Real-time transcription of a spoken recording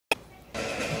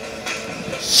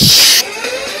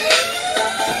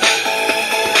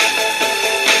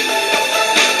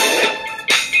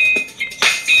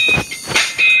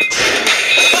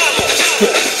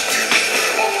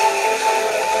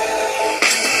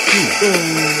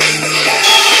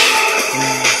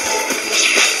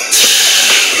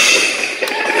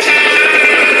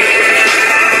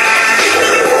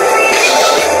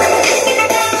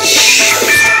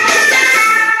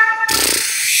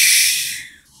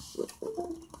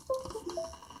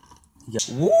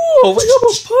Whoa, we have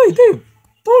a pie day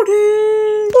party!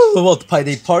 Well, the pie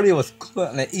day party was cool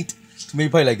and I eat too many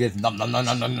pie like this. Nom nom nom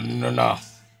nom nom nom nom nom.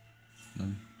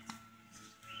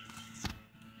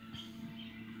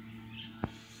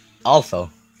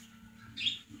 Also,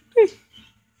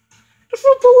 the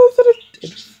front balloons are the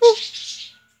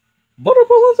butter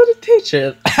balloons are the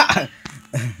teachers.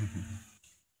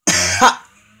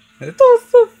 That was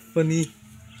so funny.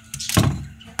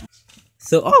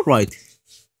 So, alright.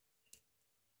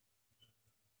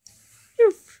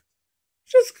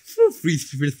 Just for free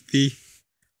frisbee.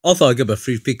 Also, I get a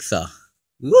free pizza.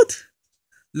 What?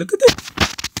 Look at it.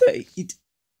 I eat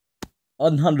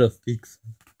 100 pizza.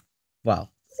 Wow.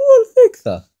 That's a lot of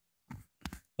pizza.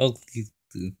 Okay.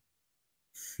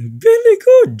 Billy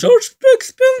good. George Big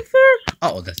Spencer.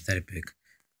 Oh, that's very big.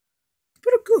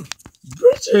 Pretty good.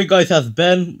 Pretty sure you guys have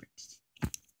been.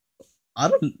 I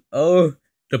don't know.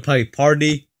 The pie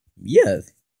party.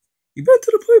 Yes. You been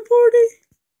to the pie party?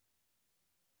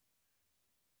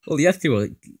 Well, yes, you were.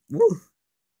 Well,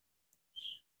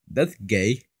 that's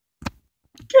gay.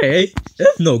 Gay?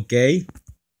 There's no gay.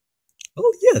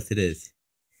 Oh, yes, it is.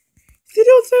 Is it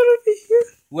outside over here?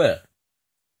 Where?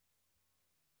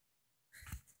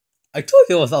 I told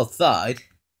you it was outside.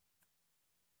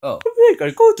 Oh,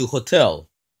 I go to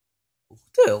hotel.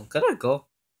 Hotel? Can I go?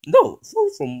 No, it's all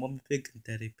from Mommy Pig and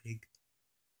Daddy Pig.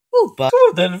 Oh, but come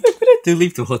on then, we need to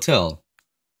leave the hotel.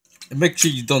 And make sure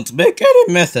you don't make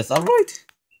any messes, alright?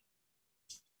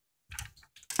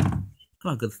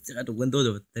 Come on, go stare at the window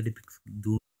of Daddy Pig's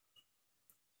door.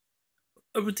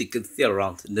 Everything you can see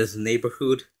around in this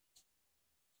neighborhood.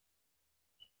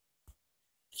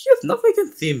 Here's nothing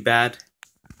can seem bad.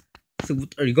 So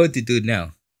what are you going to do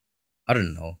now? I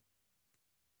don't know.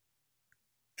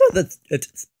 So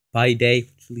it's pie day.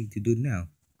 What are you to do now?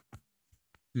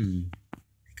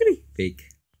 Pretty big.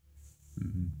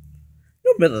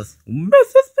 No messes.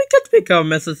 Messes? We can't make our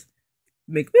messes.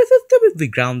 Make messes to be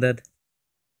grounded.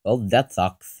 Well, that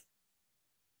sucks.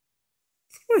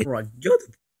 Right, you're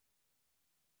the...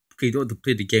 Okay, you want to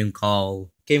play the game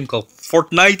called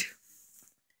Fortnite?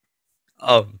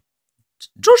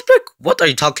 George Beck, what are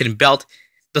you talking about?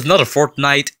 That's not a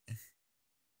Fortnite.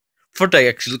 Fortnite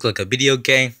actually looks like a video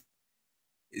game.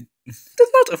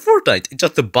 That's not a Fortnite, it's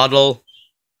just a bottle.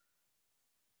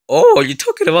 Oh, you're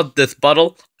talking about this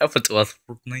bottle? I thought it was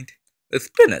Fortnite. Let's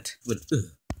spin it.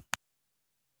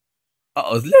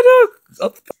 Uh-oh,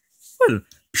 well,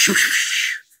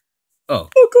 oh.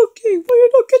 Okay, why are you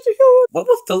not getting out? What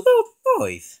was the loud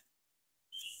noise?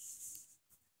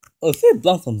 Oh, say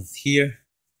Blossom's here.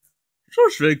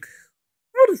 George Rick,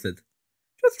 what is it?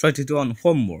 Just try to do on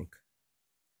homework.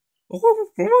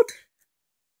 What?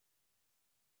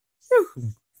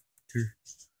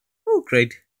 Oh,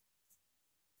 great.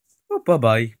 Oh,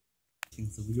 bye-bye.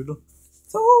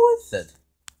 So what is it?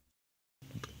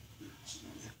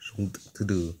 To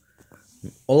do.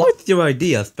 I like your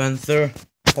idea, Spencer.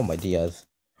 Oh, my ideas.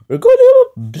 We're going to have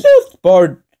a blessed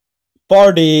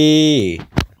party.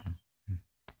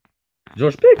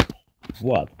 George Pick?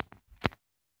 What?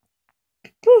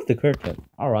 Close the curtain.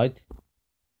 Alright.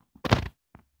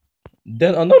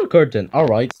 Then another curtain.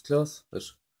 Alright. Close.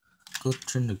 Let's go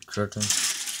turn the curtain.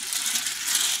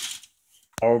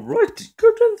 Alright, the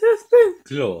curtain has been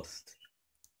closed.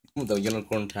 The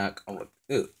unicorn tag. Alright.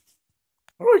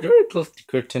 Alright, very close the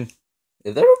curtain.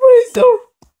 Is everybody there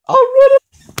already?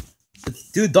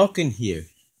 It's too dark in here.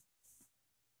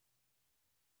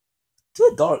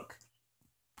 Too dark.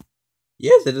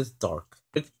 Yes, it is dark.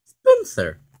 It's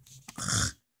Spencer.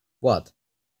 What?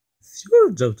 It's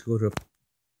your job to go to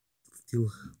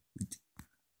still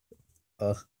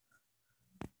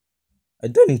a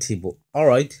dining table.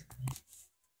 Alright.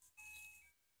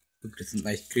 Look at some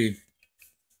ice cream.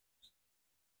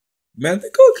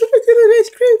 Mandigo, can I get an ice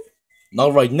cream?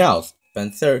 Not right now,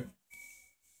 Spencer.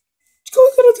 Go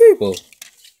to the table.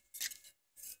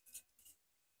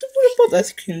 Don't worry about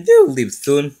ice cream, they'll leave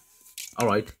soon.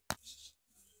 Alright.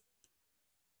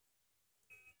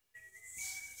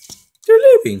 They're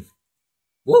leaving.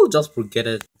 We'll just forget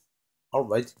it.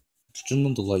 Alright. Turn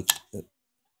on the light.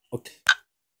 Okay.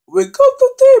 We got the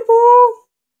table.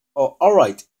 Oh,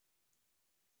 alright.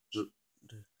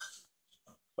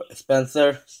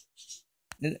 Spencer.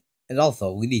 And, and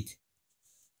also, we need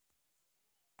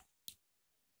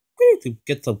to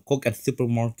get some Coke at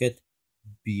supermarket.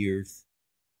 Beers.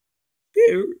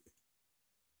 Beer.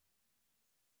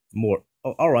 More.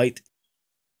 Oh, alright.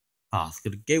 Ah, it's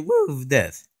gonna get rid of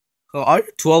this. Oh, are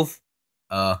you 12?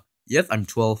 Yes, I'm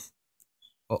 12.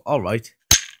 Oh, alright.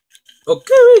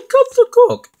 Okay, here comes the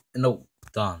Coke. No,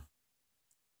 done.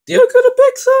 Do you got a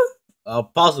pizza?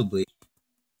 Possibly.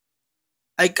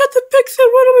 I got the pizza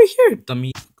right over here,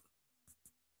 dummy.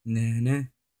 Nah, nah.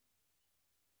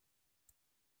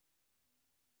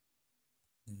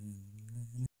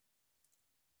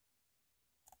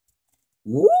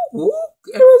 Woo, woo,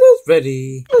 everything's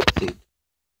ready. Let's see.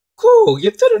 Cool, you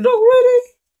did it already?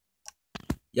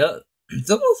 Yeah, it's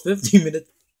almost 15 minutes.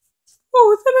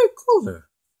 Oh, it's a bit colder.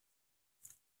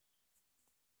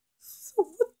 So,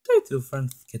 what time do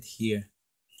friends get here?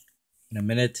 In a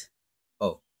minute?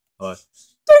 Oh, alright.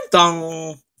 Ding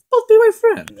dong! Must be my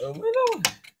friend. Oh, my lord.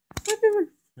 Might be my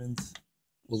friends.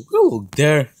 We'll go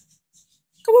there.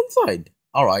 Come inside.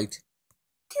 Alright.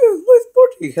 Cute, nice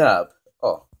party have.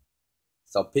 Oh,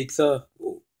 some pizza.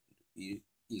 Oh, you.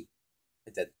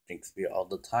 That drinks beer all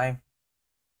the time.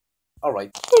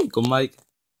 Alright. Here you go, Mike.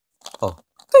 Oh,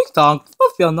 ding dong.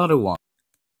 Must be another one.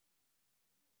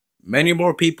 Many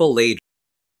more people later.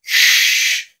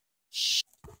 Shh.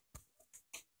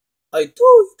 I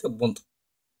told you I won't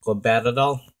go bad at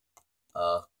all.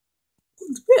 Go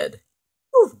to bed.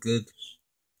 Oh, good.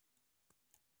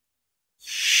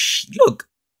 Shh. Look.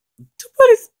 Too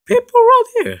many people around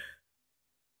here.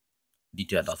 Need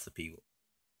to add lots of people.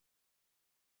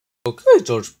 Okay,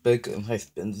 George Big and hi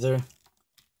Spencer.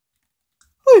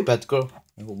 Hi, Batgirl.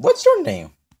 What's your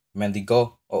name?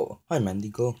 Mandigo. Oh, hi,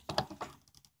 Mandigo.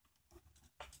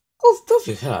 Cool stuff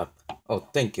you have. Oh,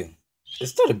 thank you.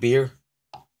 Is that a beer?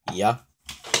 Yeah.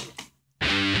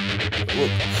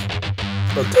 Look.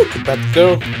 Oh, thank you,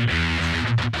 Batgirl.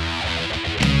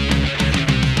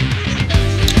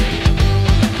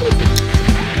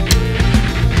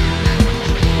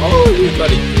 Oh, you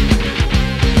got it.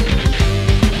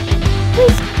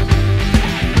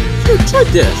 Here, try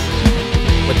this.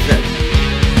 What's that?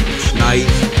 It's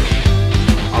nice.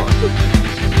 Alright.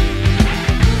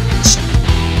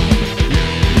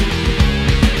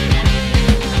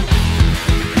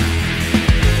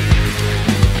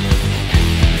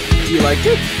 Do you like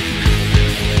it?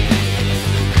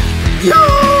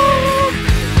 Yeah!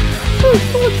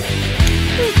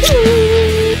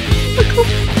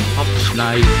 It's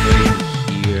nice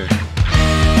here.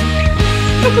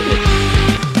 Look at it.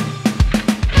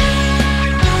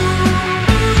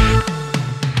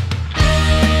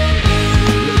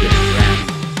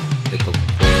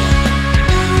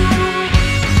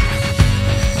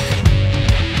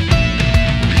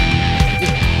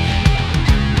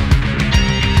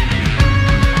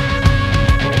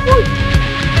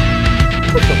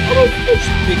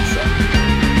 Pizza.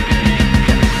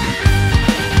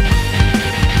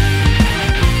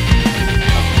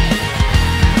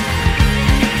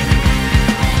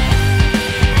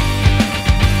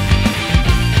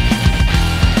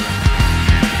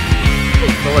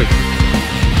 Alright.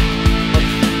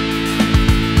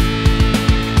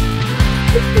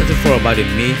 This is for about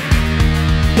me.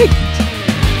 Take it.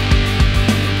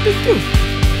 Thank you.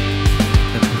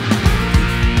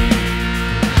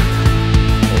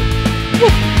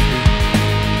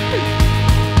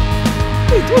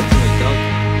 Hey, talk to me, dog.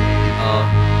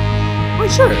 My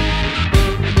shirt.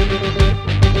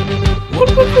 What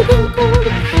the fuck is going on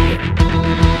here?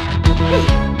 Hey,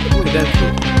 look at that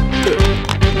food. Good.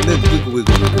 And then wiggle,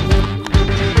 wiggle, wiggle, wiggle.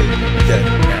 That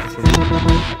bathroom.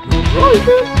 Right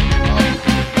there.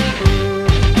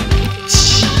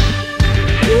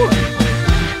 What?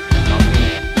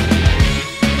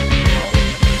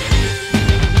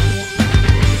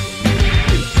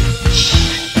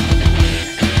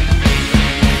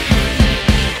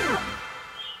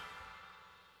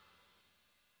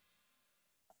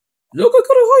 Look, I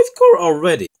got a high score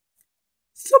already.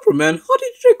 Superman, how did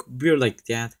you drink beer like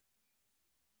that?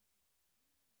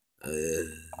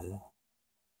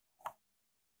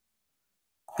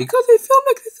 Because I feel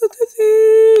like this is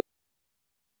dizzy.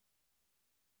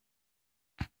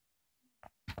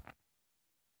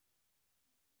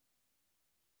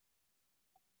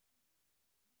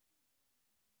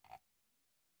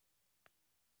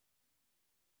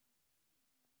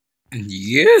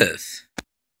 Yes.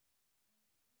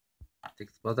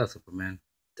 Thanks about that, Superman.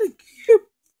 Thank you.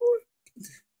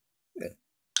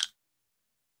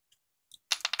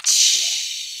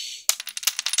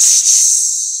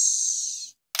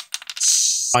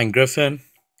 Fine, Griffin.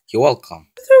 You're welcome.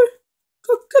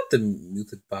 Get the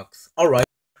music box. Alright.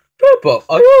 Peppa,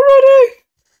 are you ready?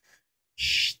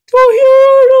 Shh, don't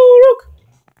hear no look.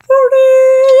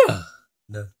 40.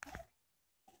 No.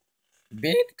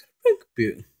 Big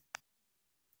beer.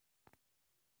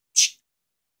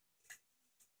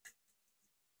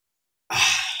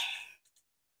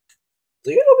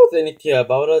 Do you know about anything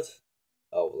about it?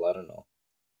 Oh, well, I don't know.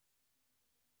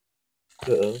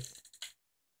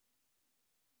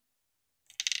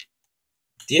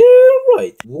 Dear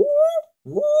right. Whoop,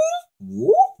 whoop,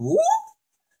 whoop, whoop.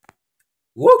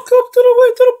 Welcome to the Way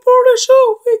to the Party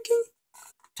show, Vicky.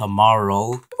 Tomorrow.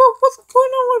 What's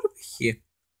going on right over here?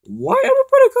 Why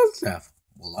everybody got left?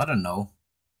 Well, I don't know.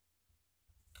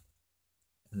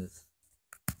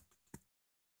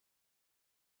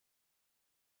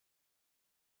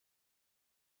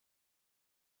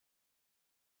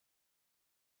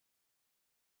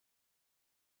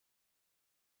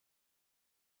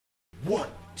 One,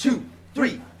 two,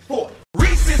 three, four.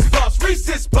 Reese's Puffs,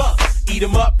 Reese's Puffs. Eat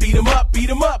 'em up, beat 'em up, beat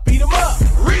 'em up, beat 'em up.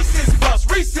 Reese's Puffs,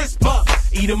 Reese's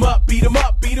Puffs. Eat 'em up, beat 'em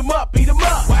up, beat 'em up, beat 'em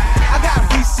up. Wow. I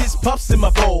got Reese's Puffs in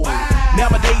my bowl. Wow.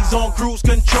 Nowadays on cruise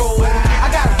control. Wow.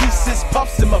 I got Reese's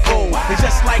Puffs in my bowl. Wow. And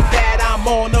just like that, I'm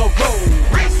on a roll.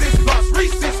 Reese's Puffs,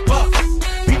 Reese's Puffs.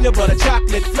 Peanut butter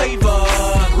chocolate flavor.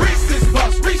 Reese's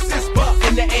Puffs, Reese's Puffs.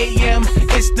 In the AM,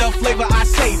 it's the flavor I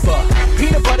savor.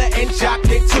 Peanut butter and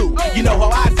chocolate too. You know how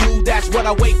I do, that's what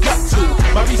I wake up to.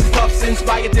 My Reese's Puffs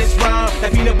inspired this rhyme.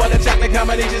 That peanut butter chocolate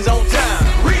combination's on time.